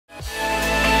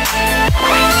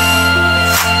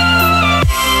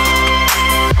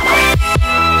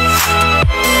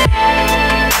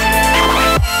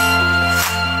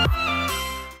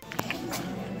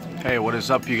What is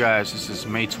up, you guys? This is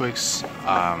Twix.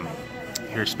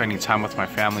 Here spending time with my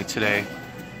family today.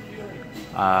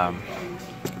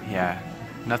 Yeah,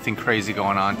 nothing crazy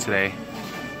going on today.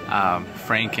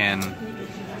 Frank and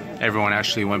everyone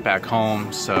actually went back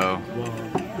home, so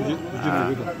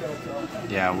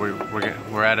yeah,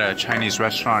 we're at a Chinese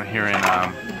restaurant here in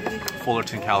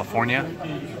Fullerton, California,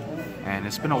 and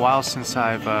it's been a while since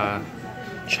I've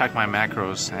checked my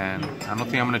macros, and I don't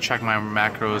think I'm gonna check my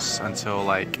macros until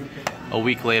like a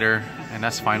week later, and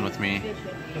that's fine with me.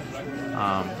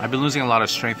 I've been losing a lot of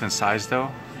strength and size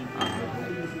though.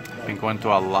 I've been going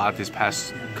through a lot these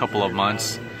past couple of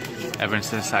months, ever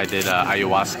since I did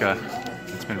ayahuasca.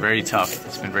 It's been very tough.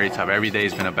 It's been very tough. Every day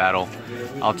has been a battle.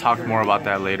 I'll talk more about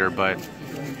that later, but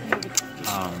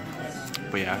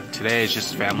yeah, today is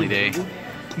just family day.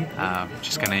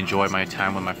 Just gonna enjoy my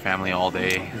time with my family all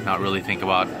day, not really think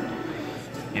about,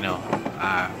 you know,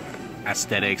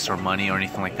 aesthetics or money or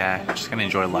anything like that. Just gonna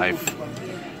enjoy life.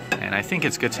 And I think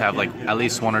it's good to have like at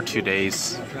least 1 or 2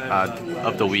 days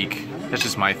of the week. That's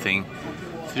just my thing,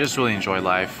 to just really enjoy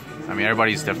life. I mean,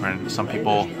 everybody's different. Some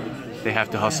people, they have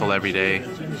to hustle every day.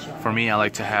 For me, I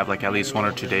like to have like at least 1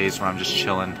 or 2 days where I'm just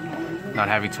chilling, not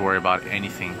having to worry about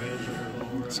anything.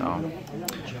 So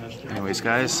anyways,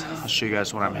 guys, I'll show you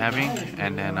guys what I'm having,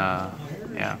 and then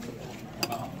yeah.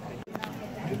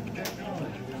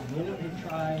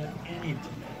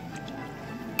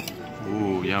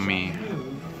 Ooh, yummy.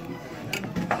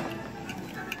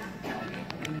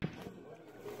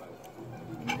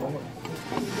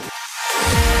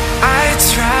 I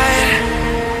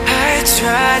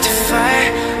tried to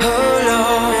fight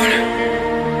alone,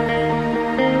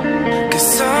 'cause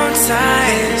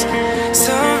sometimes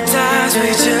we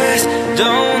just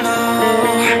don't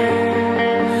know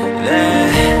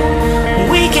that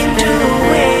we can do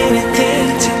anything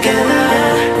together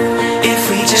if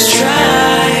we just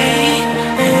try.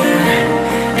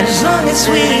 And as long as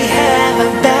we have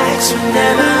our backs,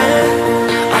 whenever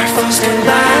our phones can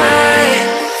buy.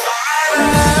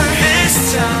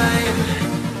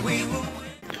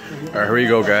 Alright, here we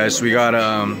go, guys. We got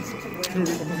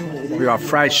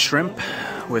fried shrimp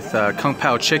with kung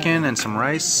pao chicken and some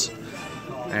rice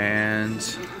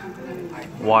and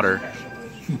water.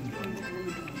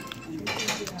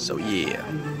 So yeah.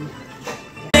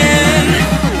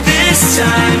 This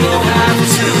time we'll have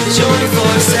to join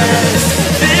forces.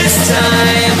 This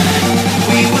time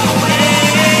we will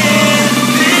win.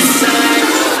 This time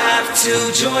we'll have to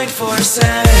join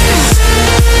forces.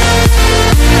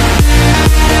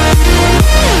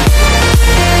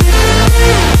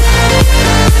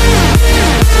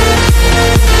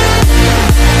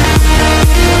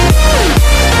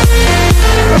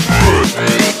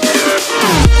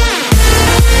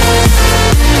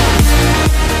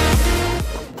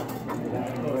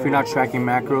 If you're not tracking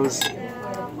macros,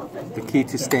 the key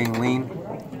to staying lean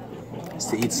is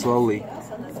to eat slowly.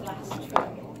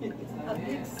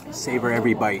 Savor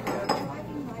every bite.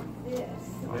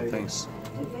 Thanks.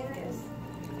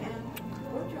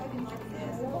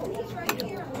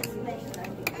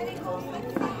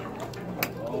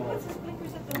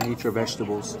 And eat your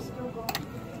vegetables.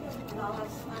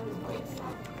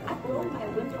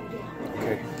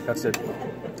 Okay, that's it.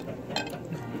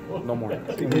 No more.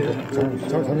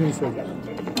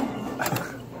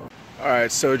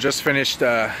 Alright, so just finished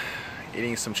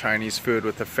eating some Chinese food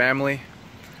with the family.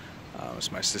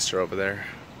 It's my sister over there.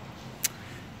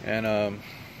 And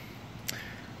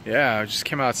yeah, I just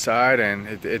came outside, and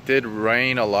it did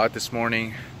rain a lot this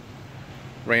morning.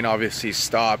 Rain obviously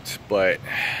stopped, but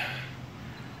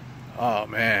oh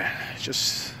man,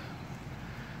 just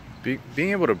being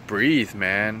able to breathe,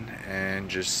 man, and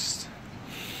just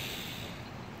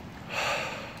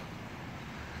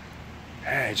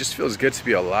it just feels good to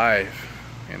be alive,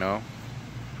 you know.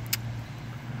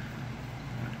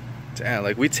 Damn,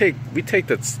 like we take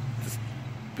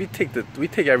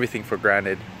everything for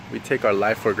granted. We take our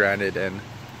life for granted, and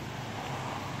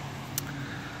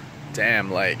damn,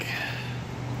 like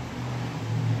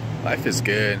life is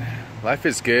good. Life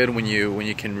is good when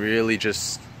you can really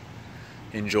just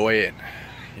enjoy it,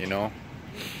 you know.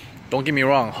 Don't get me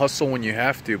wrong, hustle when you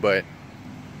have to, but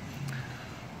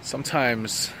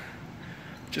sometimes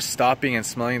just stopping and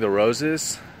smelling the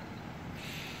roses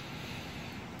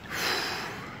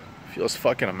feels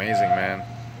fucking amazing, man.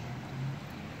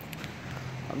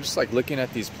 I'm just like looking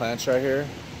at these plants right here.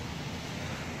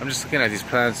 I'm just looking at these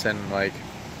plants and like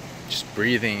just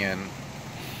breathing and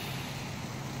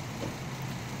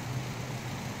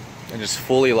just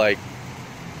fully like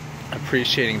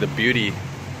appreciating the beauty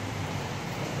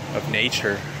of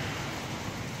nature.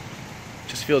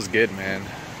 Just feels good, man.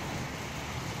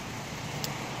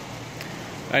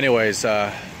 Anyways,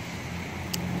 yeah,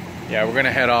 we're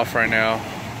gonna head off right now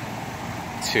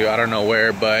to I don't know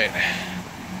where, but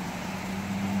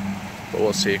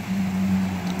we'll see.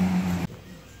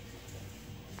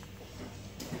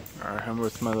 Alright, I'm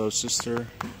with my little sister.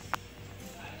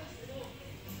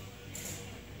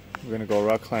 We're gonna go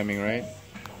rock climbing, right?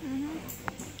 Mm-hmm.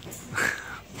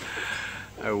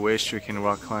 I wish we can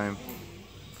rock climb.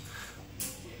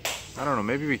 I don't know,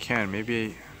 maybe we can.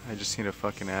 Maybe I just need to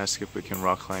fucking ask if we can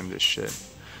rock climb this shit.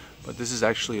 But this is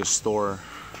actually a store.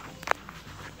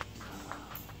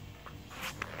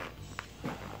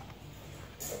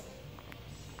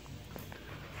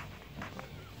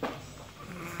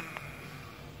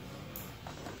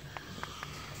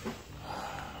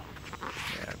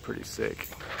 Yeah, pretty sick.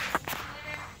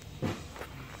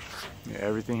 Yeah,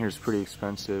 everything here is pretty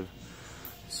expensive.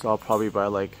 So I'll probably buy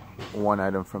like one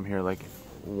item from here like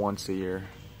once a year.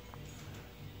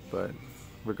 But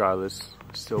regardless,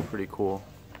 still pretty cool.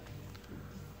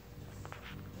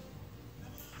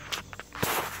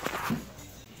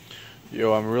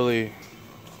 Yo, I'm really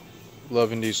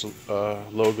loving these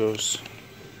logos.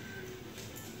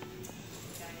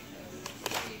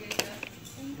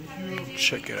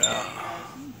 Check it out.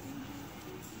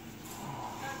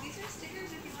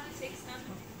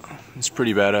 It's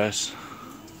pretty badass.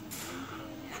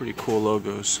 Pretty cool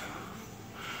logos.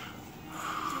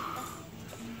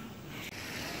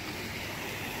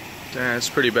 Damn, it's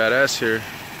pretty badass here.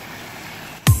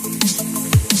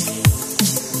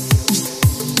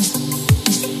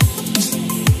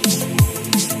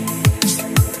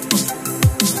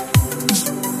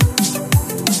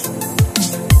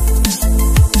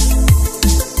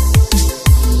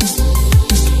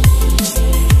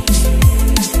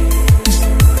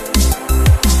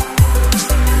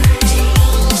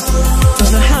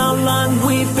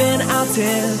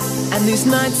 And these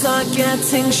nights are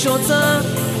getting shorter,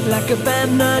 lack of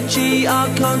energy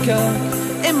I'll conquer.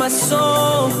 In my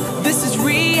soul, this is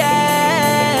real.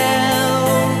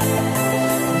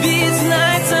 These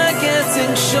nights are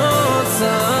getting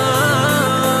shorter.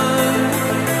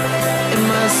 In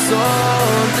my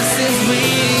soul, this is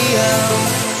real.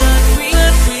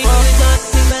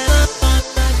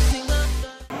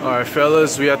 Alright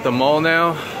fellas, we at the mall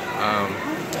now.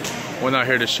 We're not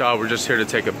here to shop, we're just here to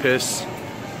take a piss.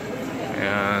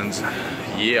 And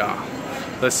yeah,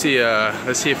 let's see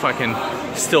if I can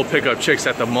still pick up chicks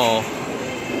at the mall.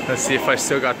 Let's see if I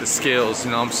still got the skills, you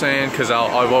know what I'm saying? Because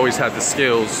I've always had the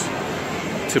skills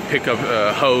to pick up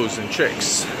hoes and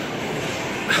chicks.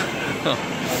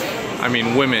 I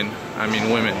mean women.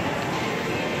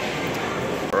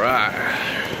 Alright.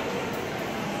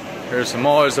 Here's the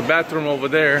mall, there's a bathroom over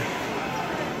there.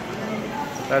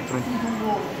 Bathroom.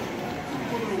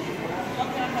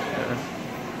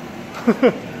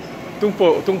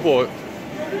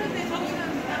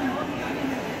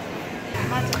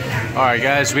 Alright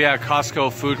guys, we at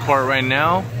Costco food court right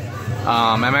now.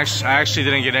 I actually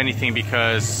didn't get anything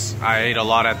because I ate a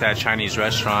lot at that Chinese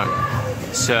restaurant.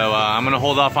 So I'm gonna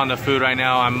hold off on the food right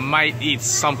now. I might eat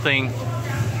something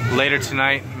later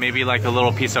tonight, maybe like a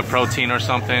little piece of protein or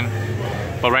something.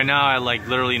 But right now I like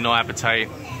literally no appetite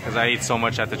because I eat so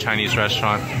much at the Chinese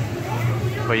restaurant.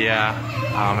 But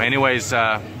yeah, anyways,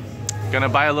 gonna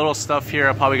buy a little stuff here.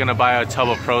 I'm probably gonna buy a tub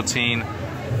of protein,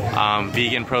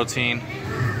 vegan protein,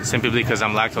 simply because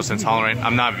I'm lactose intolerant.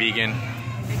 I'm not vegan.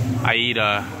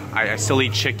 I still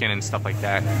eat chicken and stuff like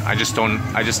that. I just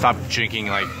stopped drinking,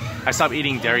 like, I stopped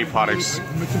eating dairy products.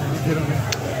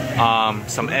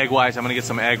 Some egg whites, I'm gonna get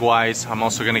some egg whites. I'm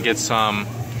also gonna get some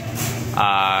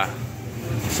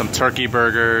turkey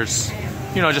burgers.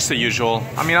 You know, just the usual.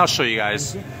 I mean, I'll show you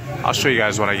guys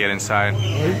when I get inside.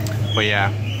 But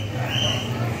yeah.